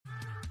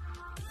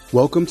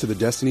Welcome to the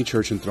Destiny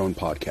Church and Throne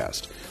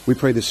podcast. We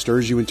pray this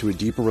stirs you into a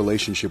deeper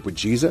relationship with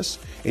Jesus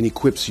and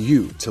equips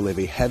you to live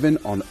a heaven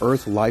on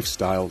earth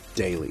lifestyle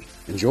daily.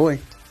 Enjoy.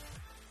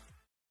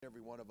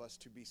 Every one of us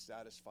to be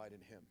satisfied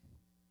in Him.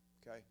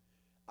 Okay?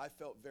 I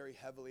felt very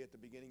heavily at the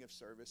beginning of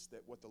service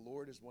that what the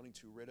Lord is wanting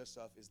to rid us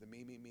of is the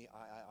me,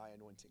 I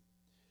anointing.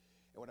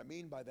 And what I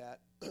mean by that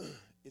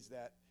is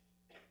that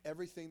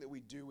everything that we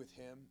do with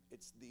Him,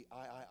 it's the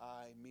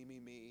I,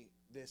 me,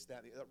 this,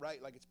 that,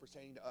 right? Like it's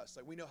pertaining to us.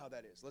 Like we know how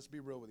that is. Let's be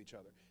real with each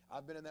other.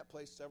 I've been in that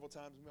place several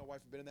times. Me and my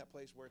wife have been in that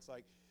place where it's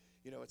like,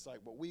 it's like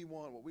what we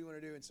want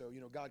to do. And so,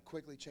 God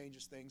quickly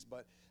changes things.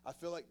 But I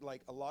feel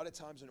like a lot of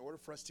times in order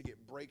for us to get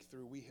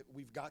breakthrough,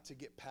 we've got to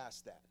get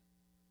past that,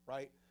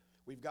 right?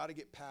 We've got to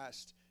get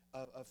past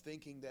of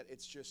thinking that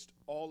it's just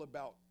all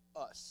about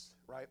us,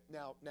 right?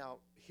 Now,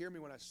 hear me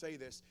when I say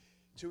this.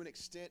 To an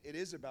extent, it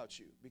is about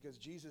you because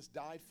Jesus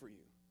died for you,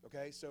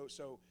 okay?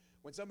 So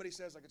when somebody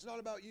says, like, it's not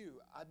about you,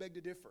 I beg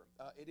to differ.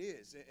 It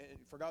is. And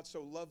for God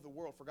so loved the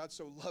world, for God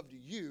so loved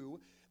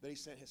you that He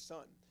sent His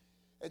Son.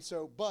 And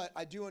so, but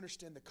I do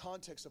understand the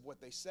context of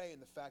what they say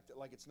and the fact that,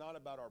 like, it's not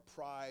about our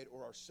pride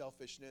or our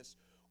selfishness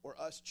or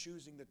us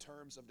choosing the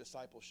terms of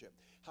discipleship.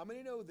 How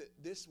many know that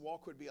this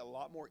walk would be a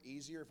lot more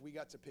easier if we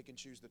got to pick and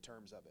choose the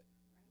terms of it?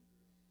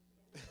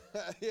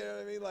 You know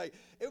what I mean? Like,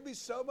 it would be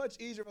so much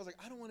easier if I was like,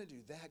 I don't want to do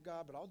that,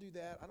 God, but I'll do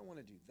that. I don't want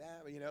to do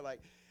that.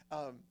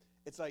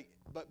 It's like,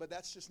 but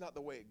that's just not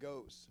the way it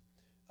goes.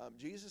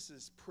 Jesus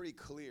is pretty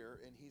clear,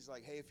 and He's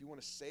like, hey, if you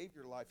want to save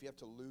your life, you have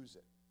to lose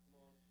it.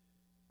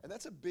 And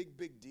that's a big,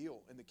 big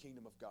deal in the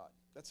kingdom of God.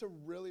 That's a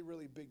really,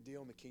 really big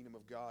deal in the kingdom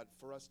of God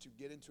for us to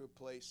get into a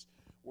place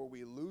where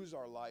we lose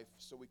our life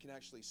so we can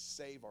actually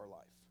save our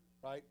life,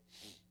 right?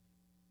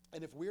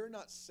 And if we're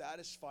not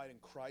satisfied in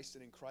Christ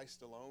and in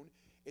Christ alone,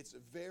 it's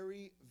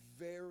very,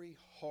 very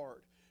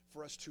hard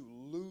for us to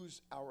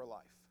lose our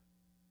life,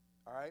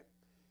 all right?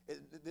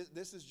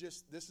 This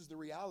is the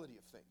reality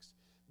of things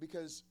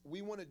because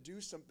we want to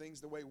do some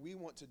things the way we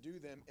want to do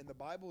them, and the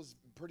Bible is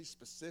pretty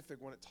specific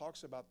when it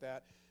talks about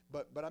that,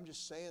 but I'm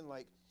just saying,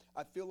 like,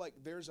 I feel like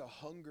there's a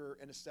hunger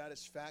and a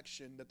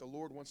satisfaction that the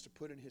Lord wants to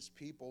put in His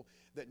people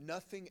that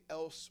nothing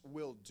else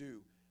will do,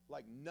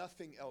 like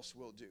nothing else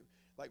will do.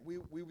 Like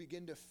we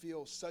begin to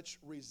feel such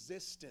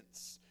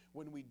resistance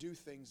when we do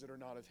things that are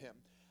not of Him.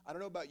 I don't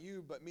know about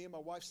you, but me and my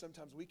wife,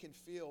 sometimes we can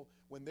feel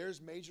when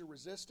there's major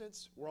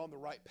resistance, we're on the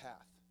right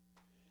path.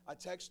 I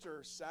texted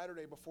her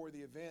Saturday before the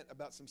event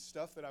about some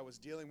stuff that I was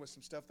dealing with,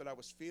 some stuff that I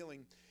was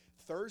feeling.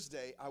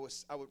 Thursday, I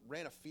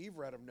ran a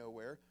fever out of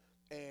nowhere,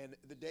 and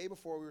the day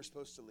before we were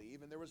supposed to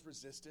leave, and there was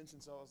resistance,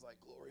 and so I was like,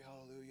 glory,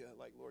 hallelujah,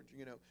 like, Lord,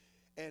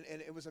 and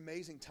it was an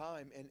amazing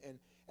time, and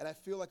I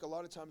feel like a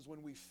lot of times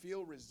when we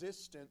feel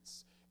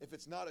resistance, if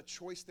it's not a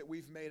choice that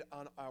we've made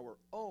on our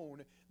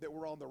own, that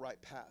we're on the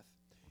right path.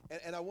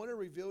 And I want to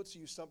reveal to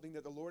you something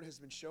that the Lord has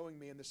been showing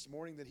me, and this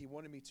morning that He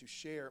wanted me to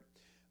share,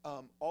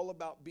 all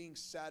about being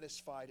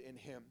satisfied in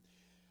Him.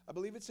 I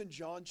believe it's in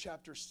John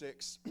chapter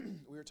 6.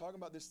 We were talking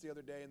about this the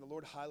other day, and the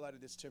Lord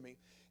highlighted this to me.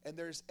 And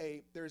there's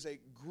a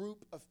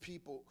group of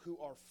people who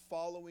are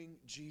following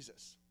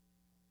Jesus.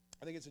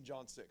 I think it's in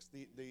John 6,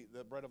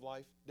 the bread of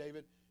life.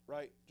 David,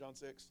 right? John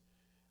 6.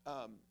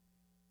 I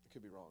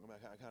could be wrong. I'm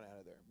kind of out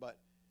of there. But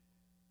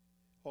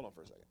hold on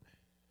for a second.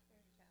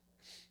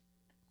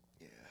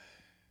 Yeah.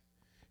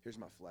 Here's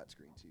my flat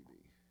screen TV.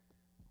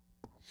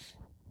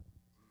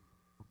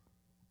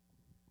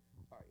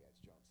 All right, yeah,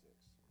 it's John 6.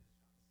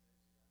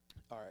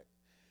 All right.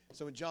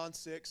 So in John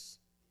 6,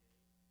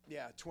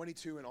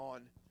 22 and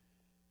on,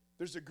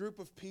 there's a group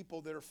of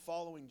people that are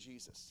following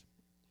Jesus.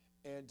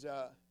 And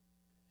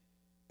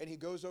He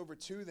goes over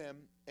to them,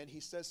 and He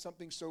says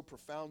something so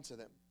profound to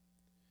them.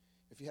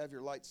 If you have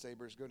your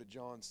lightsabers, go to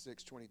John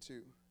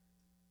 6:22.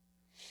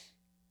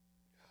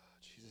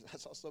 Jesus, I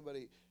saw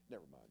somebody.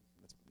 Never mind.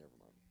 Never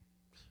mind.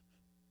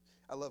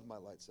 I love my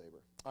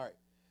lightsaber. All right.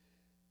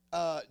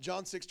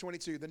 John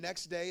 6:22. The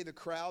next day, the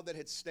crowd that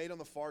had stayed on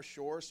the far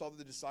shore saw that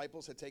the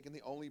disciples had taken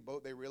the only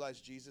boat. They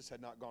realized Jesus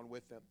had not gone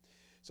with them.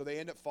 So they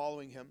end up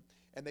following Him.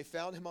 And they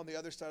found Him on the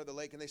other side of the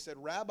lake. And they said,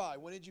 Rabbi,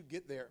 when did you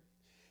get there?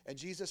 And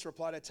Jesus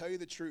replied, I tell you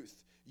the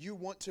truth. You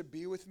want to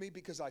be with me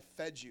because I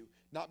fed you,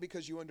 not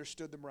because you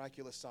understood the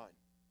miraculous sign.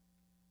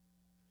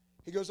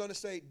 He goes on to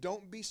say,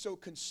 don't be so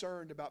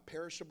concerned about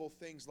perishable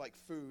things like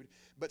food,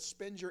 but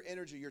spend your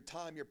energy, your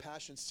time, your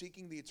passion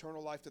seeking the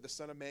eternal life that the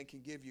Son of Man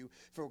can give you.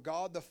 For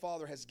God the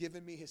Father has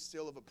given me His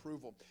seal of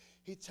approval.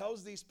 He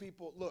tells these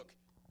people, look,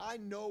 I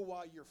know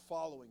why you're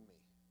following me.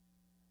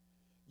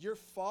 You're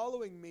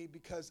following me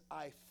because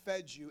I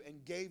fed you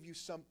and gave you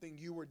something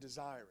you were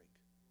desiring.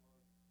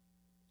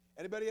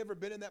 Anybody ever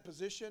been in that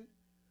position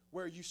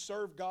where you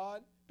serve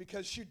God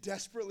because you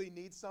desperately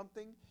need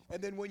something,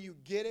 and then when you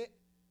get it,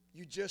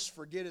 you just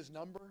forget His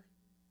number?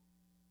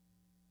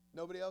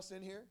 Nobody else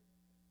in here?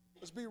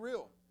 Let's be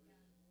real.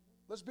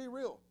 Let's be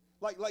real.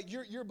 Like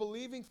you're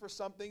believing for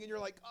something, and you're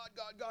like,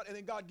 God, and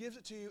then God gives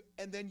it to you,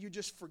 and then you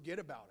just forget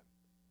about Him.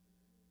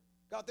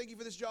 God, thank you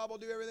for this job. I'll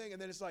do everything.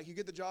 And then it's like you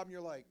get the job, and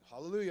you're like,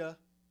 hallelujah.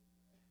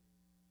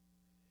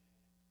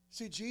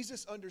 See,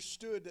 Jesus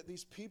understood that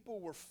these people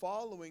were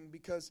following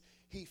because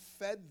he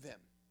fed them.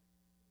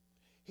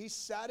 He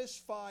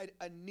satisfied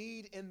a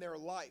need in their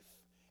life.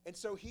 And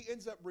so he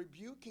ends up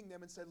rebuking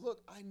them and said,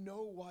 look, I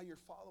know why you're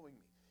following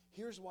me.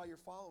 Here's why you're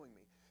following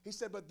me. He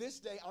said, but this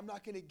day I'm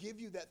not going to give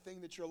you that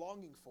thing that you're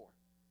longing for.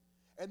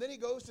 And then he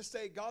goes to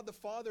say, God the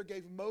Father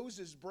gave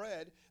Moses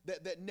bread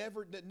that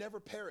never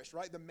perished,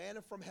 right? The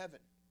manna from heaven.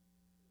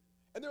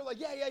 And they're like,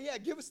 yeah,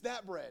 give us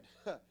that bread.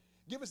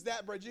 Give us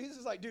that bread. Jesus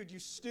is like, dude, you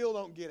still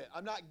don't get it.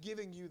 I'm not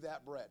giving you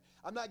that bread.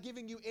 I'm not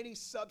giving you any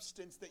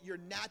substance that your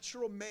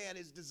natural man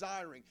is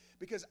desiring,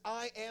 because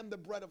I am the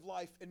bread of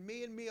life, and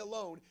me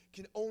alone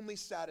can only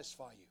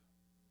satisfy you.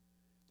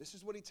 This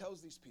is what he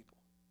tells these people.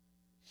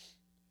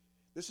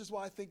 This is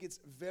why I think it's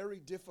very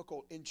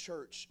difficult in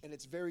church, and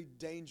it's very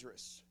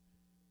dangerous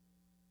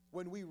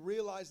when we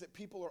realize that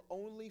people are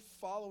only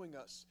following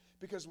us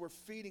because we're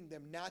feeding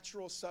them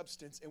natural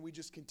substance, and we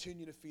just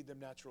continue to feed them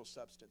natural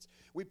substance.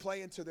 We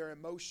play into their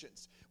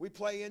emotions. We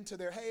play into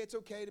their, hey, it's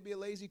okay to be a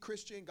lazy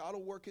Christian. God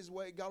will work his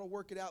way. God will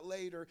work it out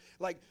later.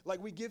 Like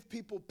we give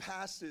people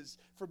passes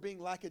for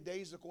being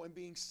lackadaisical and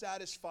being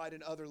satisfied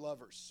in other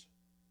lovers,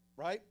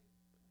 right?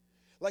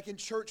 Like in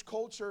church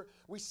culture,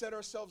 we set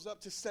ourselves up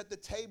to set the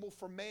table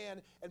for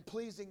man and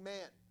pleasing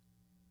man.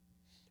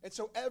 And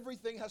so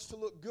everything has to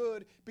look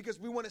good because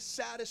we want to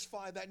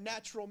satisfy that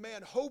natural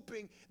man,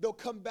 hoping they'll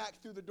come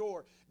back through the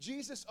door.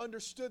 Jesus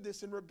understood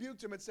this and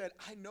rebuked him and said,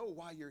 I know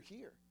why you're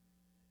here.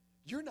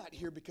 You're not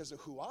here because of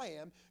who I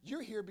am.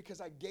 You're here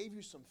because I gave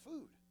you some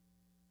food.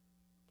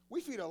 We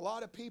feed a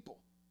lot of people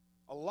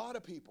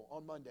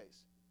on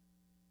Mondays.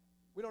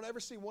 We don't ever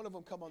see one of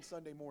them come on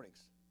Sunday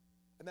mornings.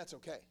 And that's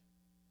okay.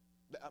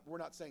 We're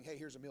not saying, hey,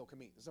 here's a meal,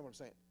 come eat. That's not what I'm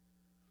saying.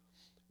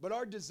 But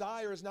our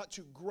desire is not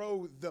to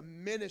grow the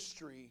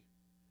ministry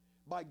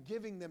by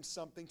giving them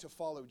something to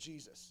follow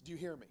Jesus. Do you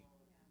hear me?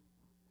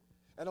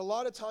 And a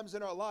lot of times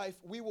in our life,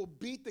 we will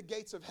beat the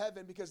gates of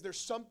heaven because there's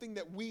something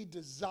that we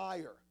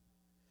desire.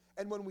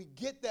 And when we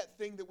get that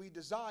thing that we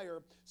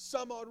desire,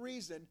 some odd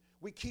reason,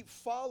 we keep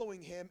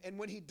following him. And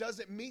when he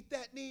doesn't meet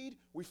that need,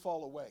 we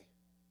fall away.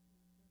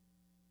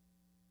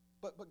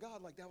 But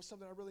God, like that was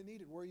something I really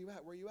needed. Where are you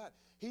at? Where are you at?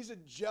 He's a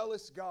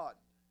jealous God,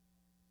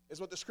 is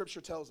what the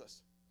scripture tells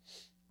us.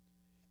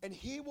 And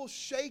he will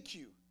shake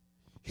you.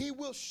 He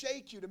will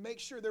shake you to make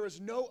sure there is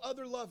no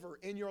other lover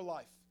in your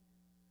life.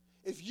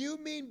 If you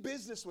mean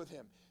business with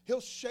him, he'll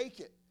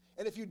shake it.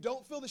 And if you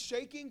don't feel the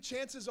shaking,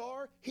 chances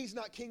are he's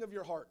not king of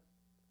your heart.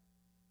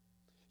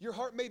 Your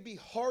heart may be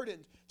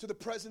hardened to the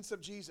presence of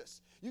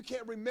Jesus. You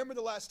can't remember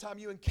the last time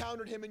you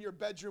encountered him in your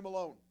bedroom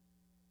alone.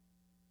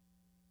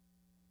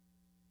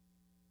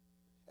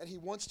 And he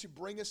wants to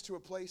bring us to a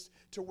place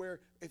to where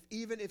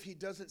even if he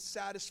doesn't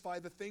satisfy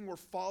the thing we're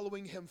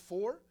following him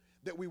for,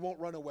 that we won't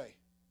run away.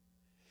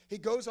 He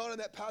goes on in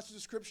that passage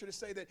of scripture to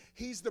say that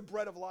he's the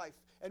bread of life.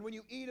 And when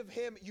you eat of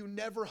him, you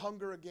never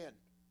hunger again.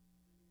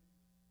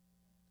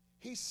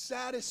 He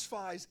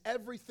satisfies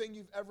everything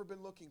you've ever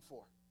been looking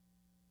for.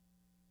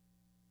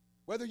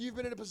 Whether you've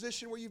been in a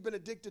position where you've been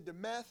addicted to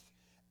meth,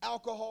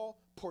 alcohol,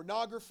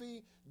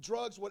 pornography,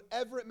 drugs,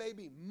 whatever it may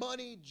be,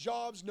 money,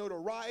 jobs,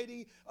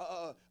 notoriety,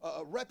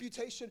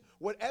 reputation,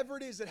 whatever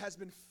it is that has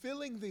been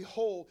filling the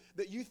hole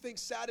that you think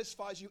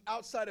satisfies you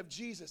outside of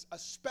Jesus, a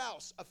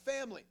spouse, a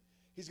family,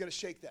 he's going to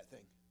shake that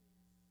thing.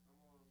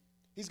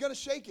 He's going to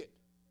shake it.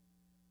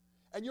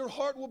 And your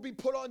heart will be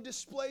put on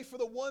display for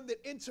the one that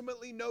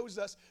intimately knows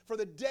us, for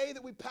the day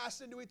that we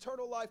pass into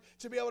eternal life,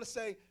 to be able to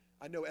say,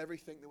 I know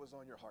everything that was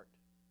on your heart.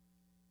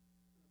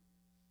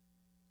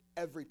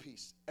 Every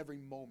piece,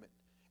 every moment,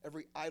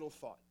 every idle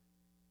thought.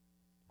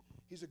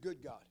 He's a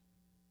good God.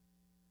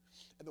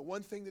 And the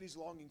one thing that he's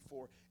longing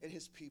for in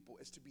his people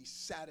is to be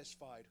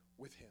satisfied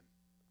with him.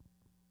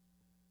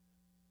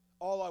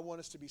 All I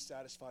want is to be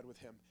satisfied with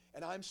him.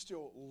 And I'm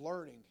still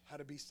learning how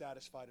to be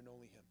satisfied in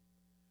only him.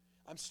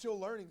 I'm still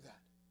learning that.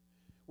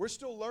 We're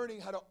still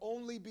learning how to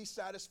only be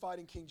satisfied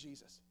in King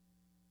Jesus.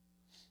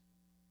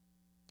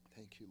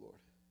 Thank you, Lord.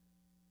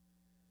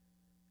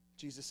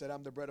 Jesus said,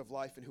 I'm the bread of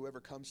life, and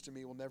whoever comes to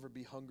me will never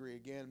be hungry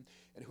again,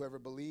 and whoever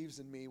believes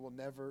in me will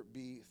never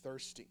be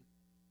thirsty.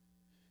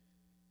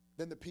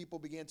 Then the people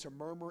began to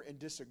murmur in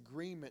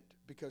disagreement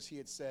because he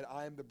had said,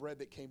 I am the bread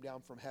that came down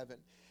from heaven.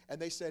 And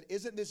they said,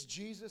 isn't this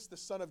Jesus, the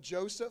son of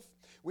Joseph?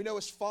 We know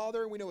his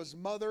father, we know his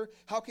mother.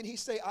 How can he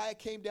say, I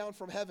came down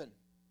from heaven?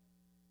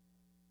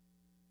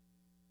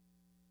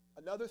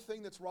 Another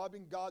thing that's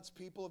robbing God's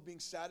people of being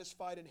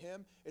satisfied in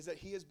him is that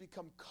he has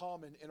become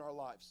common in our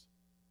lives.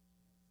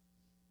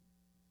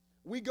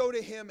 We go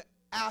to him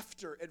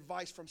after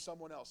advice from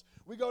someone else.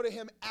 We go to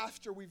him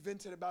after we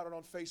vented about it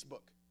on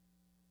Facebook.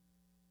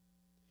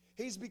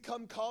 He's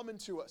become common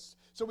to us.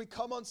 So we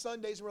come on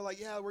Sundays and we're like,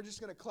 yeah, we're just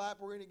going to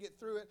clap. We're going to get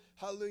through it.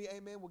 Hallelujah,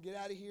 amen. We'll get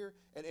out of here.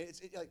 And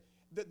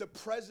the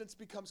presence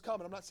becomes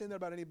common. I'm not saying that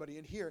about anybody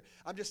in here.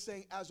 I'm just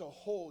saying as a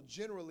whole,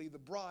 generally, the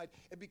bride,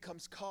 it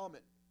becomes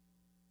common.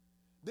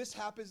 This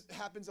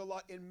happens a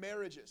lot in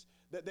marriages.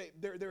 That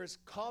there is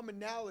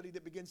commonality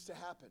that begins to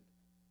happen.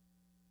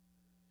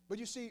 But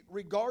you see,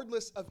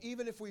 regardless of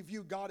even if we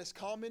view God as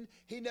common,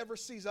 He never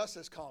sees us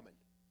as common.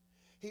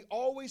 He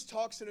always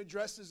talks and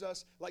addresses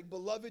us like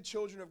beloved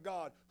children of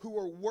God who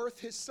are worth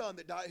His Son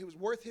that died, who was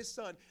worth His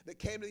Son that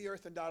came to the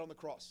earth and died on the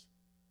cross.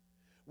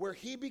 Where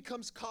He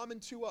becomes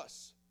common to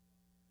us.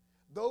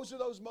 Those are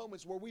those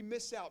moments where we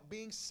miss out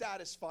being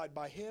satisfied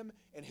by Him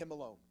and Him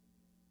alone.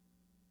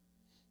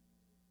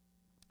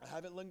 I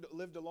haven't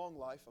lived a long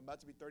life. I'm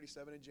about to be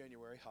 37 in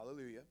January.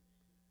 Hallelujah.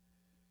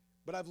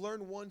 But I've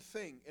learned one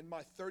thing in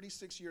my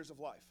 36 years of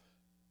life.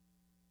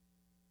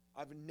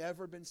 I've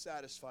never been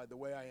satisfied the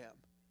way I am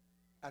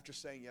after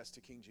saying yes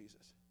to King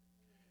Jesus.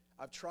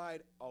 I've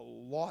tried a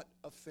lot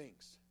of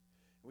things.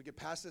 We could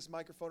pass this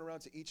microphone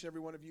around to each and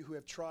every one of you who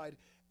have tried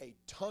a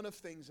ton of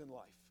things in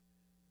life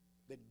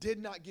that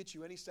did not get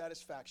you any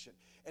satisfaction.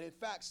 And in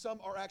fact, some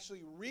are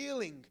actually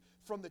reeling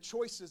from the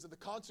choices of the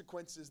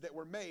consequences that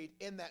were made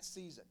in that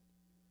season.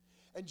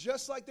 And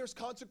just like there's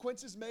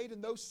consequences made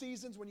in those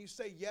seasons when you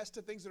say yes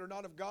to things that are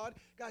not of God,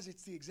 guys,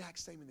 it's the exact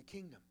same in the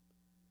kingdom.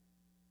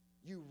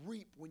 You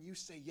reap when you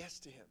say yes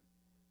to Him.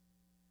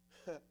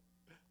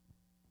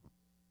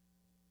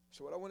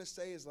 So what I want to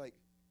say is like,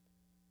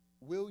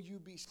 will you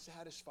be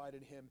satisfied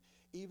in Him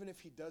even if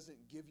He doesn't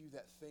give you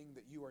that thing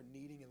that you are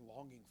needing and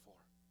longing for?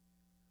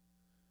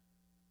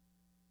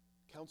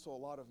 Counsel a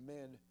lot of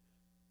men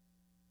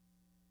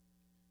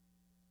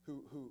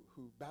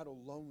who battle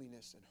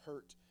loneliness and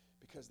hurt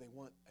because they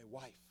want a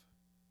wife.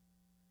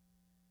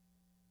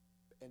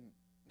 And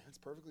that's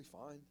perfectly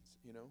fine,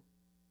 you know.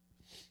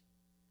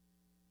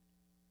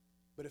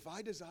 But if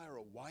I desire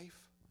a wife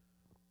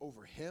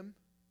over Him,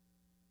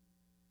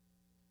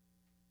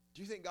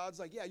 do you think God's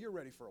like, yeah, you're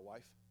ready for a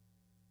wife?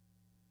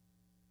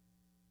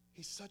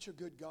 He's such a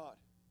good God.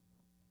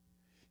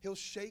 He'll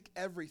shake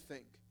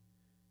everything.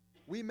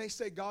 We may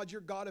say, God,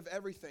 you're God of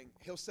everything.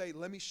 He'll say,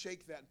 let me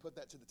shake that and put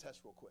that to the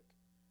test real quick.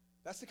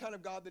 That's the kind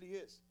of God that He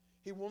is.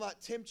 He will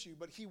not tempt you,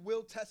 but He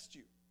will test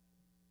you.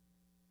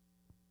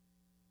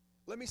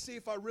 Let me see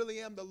if I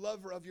really am the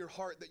lover of your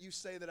heart that you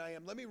say that I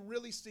am. Let me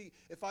really see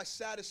if I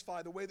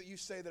satisfy the way that you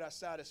say that I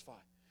satisfy.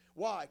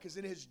 Why? Because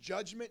in His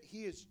judgment,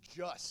 He is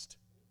just.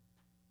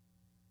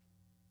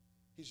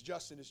 He's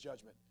just in His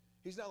judgment.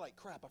 He's not like,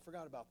 crap, I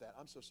forgot about that.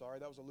 I'm so sorry.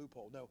 That was a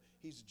loophole. No,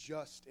 He's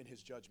just in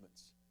His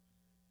judgments.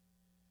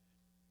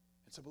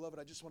 And so, beloved,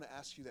 I just want to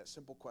ask you that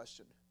simple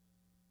question.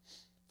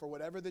 For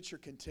whatever that you're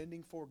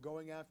contending for,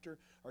 going after,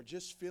 or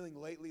just feeling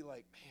lately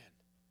like, man,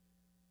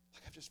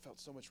 like I've just felt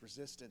so much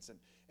resistance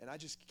and I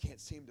just can't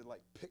seem to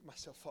like pick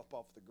myself up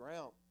off the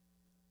ground.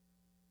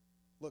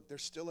 Look,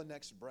 there's still a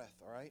next breath,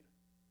 all right?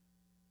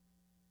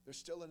 There's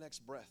still a next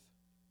breath.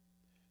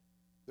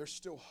 There's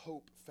still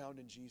hope found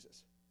in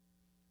Jesus.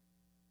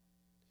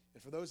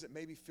 And for those that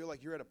maybe feel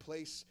like you're at a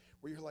place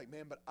where you're like,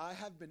 man, but I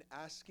have been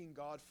asking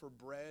God for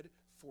bread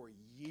for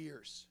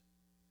years.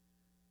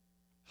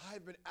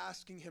 I've been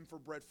asking Him for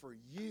bread for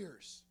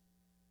years.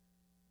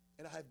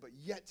 And I have but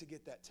yet to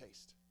get that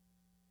taste.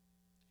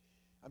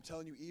 I'm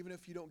telling you, even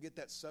if you don't get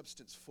that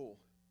substance full,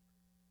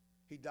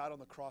 He died on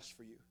the cross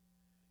for you.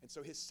 And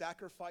so His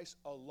sacrifice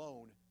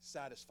alone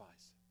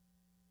satisfies.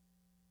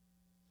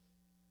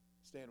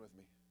 Stand with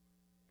me.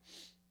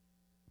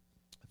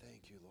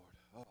 Thank you,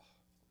 Lord.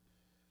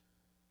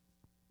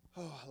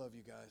 Oh, I love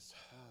you guys.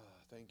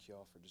 Thank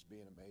y'all for just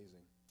being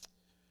amazing.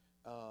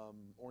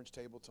 Orange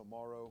table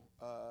tomorrow.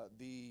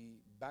 The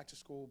back to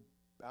school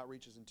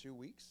outreach is in 2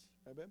 weeks,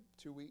 right, babe?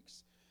 2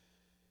 weeks.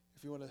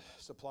 If you want to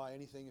supply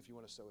anything, if you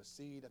want to sow a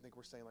seed, I think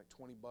we're saying like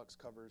 $20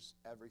 covers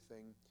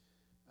everything.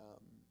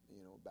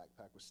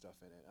 Backpack with stuff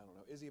in it. I don't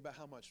know. Izzy, about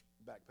how much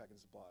backpacking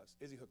supplies?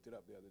 Izzy hooked it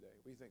up the other day.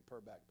 What do you think per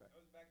backpack?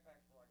 It was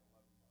backpack for like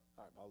 $11.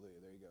 All right, hallelujah.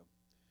 There you go.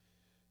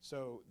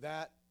 So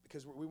that,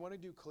 because we want to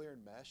do clear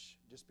and mesh,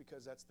 just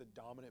because that's the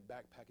dominant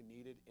backpack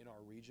needed in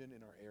our region,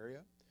 in our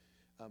area.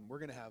 We're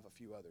going to have a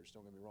few others,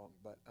 don't get me wrong.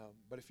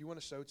 But if you want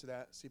to sow to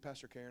that, see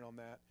Pastor Karen on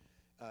that.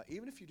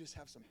 Even if you just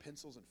have some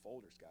pencils and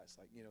folders, guys,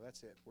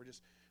 that's it.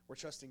 We're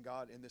trusting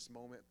God in this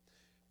moment.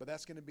 But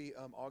that's going to be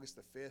August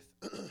the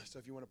 5th. So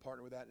if you want to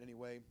partner with that in any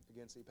way,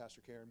 again, see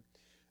Pastor Karen.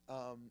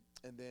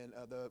 And then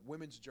the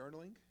women's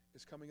journaling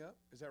is coming up.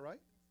 Is that right?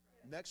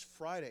 Next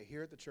Friday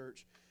here at the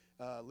church.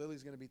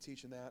 Lily's going to be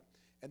teaching that.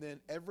 And then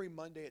every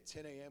Monday at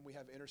 10 a.m. we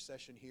have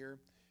intercession here.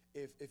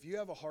 If you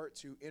have a heart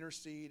to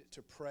intercede,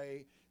 to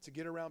pray, to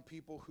get around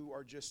people who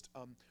are just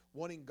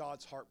wanting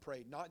God's heart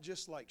prayed, not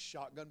just like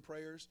shotgun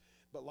prayers,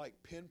 but like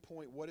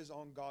pinpoint what is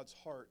on God's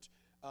heart,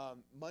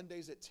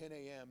 Mondays at 10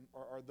 a.m.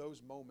 are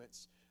those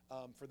moments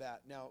for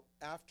that. Now,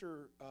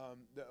 after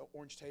the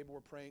orange table,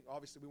 we're praying.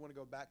 Obviously, we want to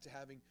go back to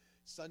having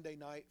Sunday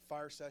night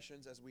fire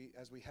sessions as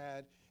we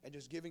had, and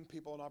just giving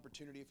people an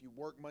opportunity. If you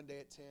work Monday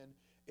at 10,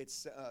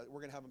 we're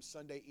going to have them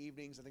Sunday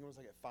evenings. I think it was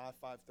like at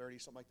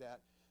 5:30, something like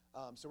that.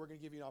 So we're going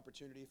to give you an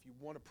opportunity, if you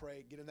want to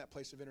pray, get in that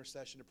place of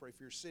intercession to pray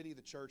for your city,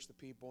 the church, the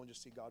people, and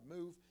just see God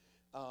move.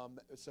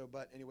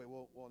 But anyway,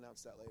 we'll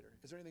announce that later.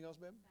 Is there anything else,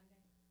 babe?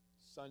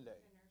 Sunday.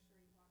 The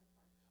nursery water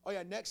park. Oh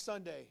yeah, next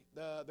Sunday,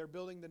 they're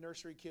building the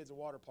nursery kids a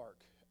water park.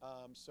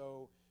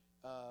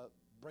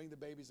 bring the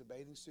babies a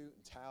bathing suit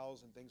and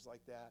towels and things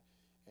like that.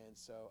 And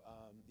so,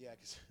 yeah,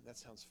 because that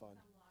sounds fun.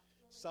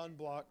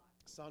 Sunblock,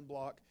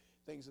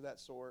 things of that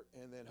sort.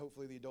 And then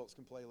hopefully the adults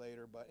can play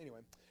later. But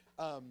anyway,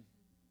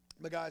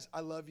 but guys, I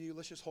love you.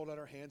 Let's just hold out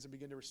our hands and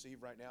begin to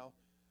receive right now.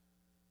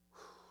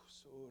 Oh,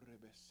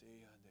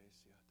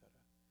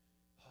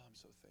 I'm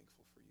so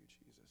thankful for you,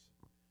 Jesus.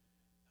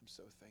 I'm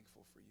so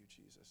thankful for you,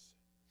 Jesus.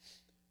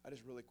 I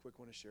just really quick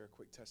want to share a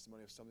quick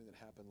testimony of something that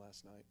happened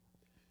last night.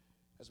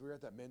 As we were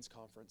at that men's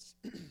conference,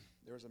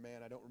 there was a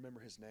man, I don't remember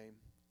his name.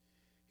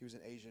 He was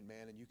an Asian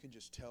man, and you can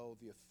just tell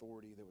the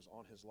authority that was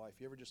on his life.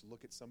 You ever just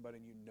look at somebody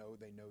and you know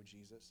they know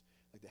Jesus?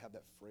 Like they have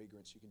that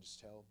fragrance, you can just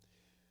tell.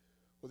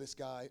 Well, this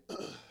guy,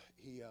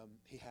 he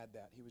had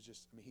that. He was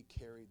just, he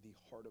carried the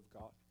heart of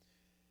God.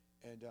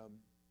 And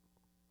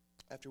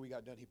after we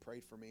got done, he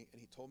prayed for me,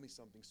 and he told me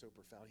something so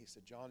profound. He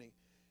said, Johnny,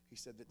 he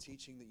said, the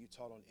teaching that you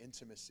taught on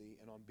intimacy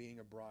and on being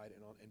a bride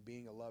and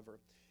being a lover,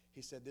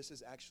 he said, this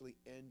is actually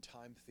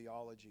end-time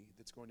theology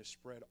that's going to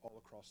spread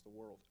all across the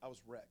world. I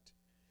was wrecked.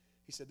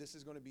 He said, this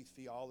is going to be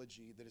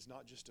theology that is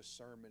not just a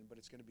sermon, but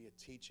it's going to be a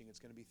teaching. It's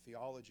going to be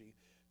theology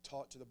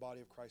taught to the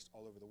body of Christ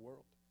all over the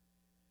world.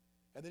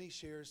 And then he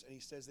shares, and he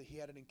says that he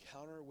had an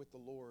encounter with the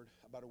Lord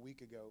about a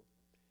week ago,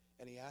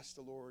 and he asked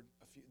the Lord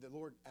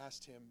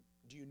asked him,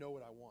 do you know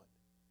what I want?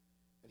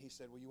 And he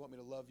said, well, you want me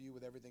to love you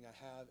with everything I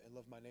have and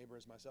love my neighbor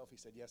as myself? He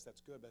said, yes,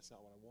 that's good, but that's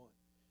not what I want.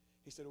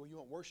 He said, well, you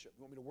want worship?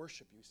 You want me to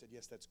worship you? He said,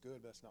 yes, that's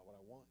good, but that's not what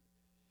I want.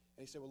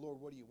 And he said, well, Lord,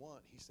 what do you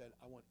want? He said,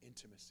 I want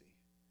intimacy,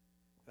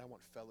 and I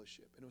want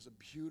fellowship. And it was a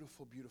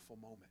beautiful, beautiful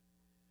moment.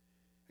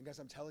 And guys,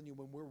 I'm telling you,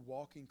 when we're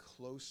walking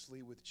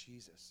closely with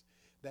Jesus,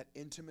 that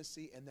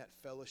intimacy and that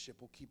fellowship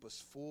will keep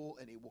us full,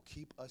 and it will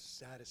keep us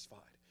satisfied.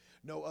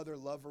 No other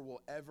lover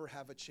will ever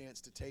have a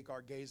chance to take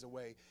our gaze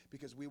away,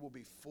 because we will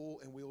be full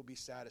and we will be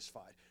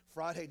satisfied.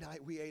 Friday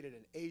night, we ate at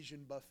an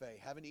Asian buffet.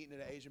 Haven't eaten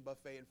at an Asian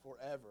buffet in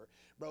forever.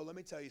 Bro, let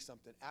me tell you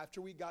something.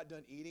 After we got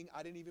done eating,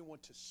 I didn't even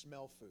want to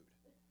smell food.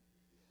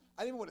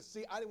 I didn't even want to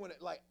see. I didn't want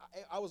to,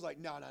 I was like,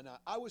 no.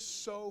 I was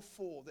so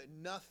full that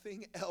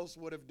nothing else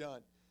would have done.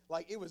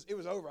 Like, it was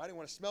over. I didn't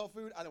want to smell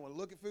food. I didn't want to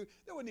look at food.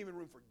 There wasn't even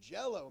room for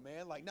Jell-O,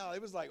 man. Like, no, it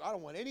was like, I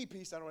don't want any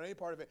piece. I don't want any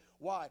part of it.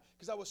 Why?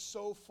 Because I was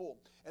so full.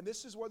 And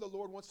this is where the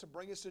Lord wants to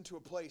bring us into a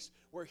place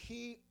where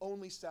He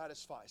only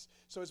satisfies.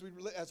 So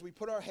as we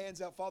put our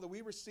hands out, Father,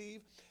 we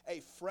receive a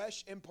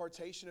fresh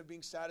impartation of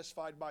being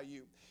satisfied by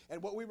You.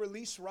 And what we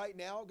release right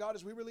now, God,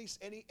 is we release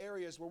any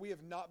areas where we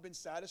have not been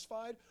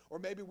satisfied, or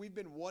maybe we've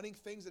been wanting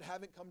things that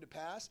haven't come to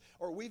pass,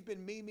 or we've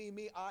been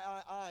me,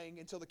 I-ing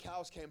until the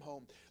cows came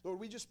home. Lord,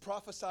 we just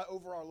prophesy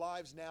over our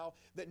lives now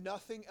that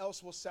nothing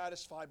else will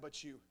satisfy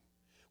but You.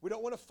 We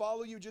don't want to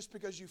follow You just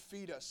because You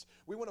feed us.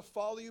 We want to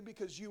follow You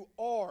because You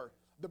are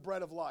the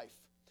bread of life.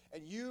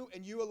 And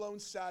You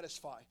alone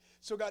satisfy.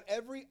 So God,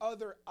 every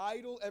other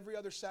idol, every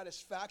other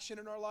satisfaction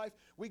in our life,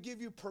 we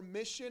give You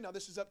permission. Now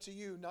this is up to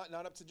You, not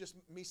up to just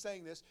me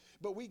saying this,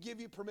 but we give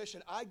You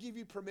permission. I give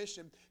You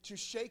permission to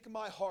shake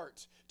my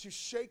heart, to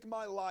shake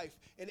my life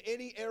in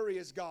any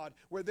areas, God,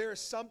 where there is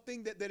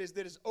something that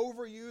is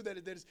over You, that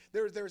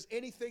there's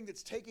anything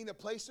that's taking the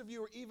place of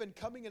You, or even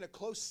coming in a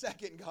close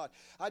second, God.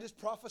 I just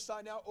prophesy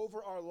now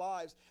over our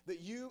lives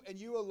that You and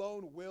You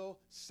alone will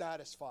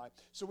satisfy.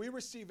 So we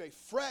receive a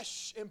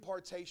fresh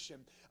impartation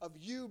of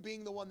You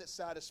being the one that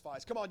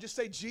satisfies. Come on, just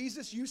say,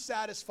 Jesus, You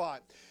satisfy.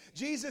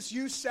 Jesus,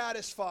 You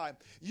satisfy.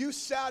 You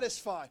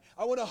satisfy.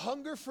 I want to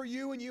hunger for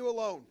You and You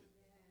alone.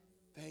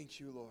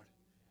 Thank You, Lord.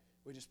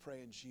 We just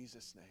pray in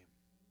Jesus'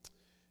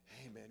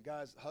 name. Amen.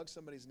 Guys, hug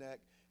somebody's neck.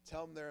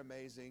 Tell them they're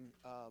amazing.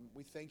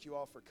 We thank you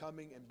all for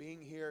coming and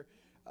being here.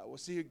 We'll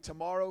see you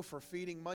tomorrow for Feeding Monday.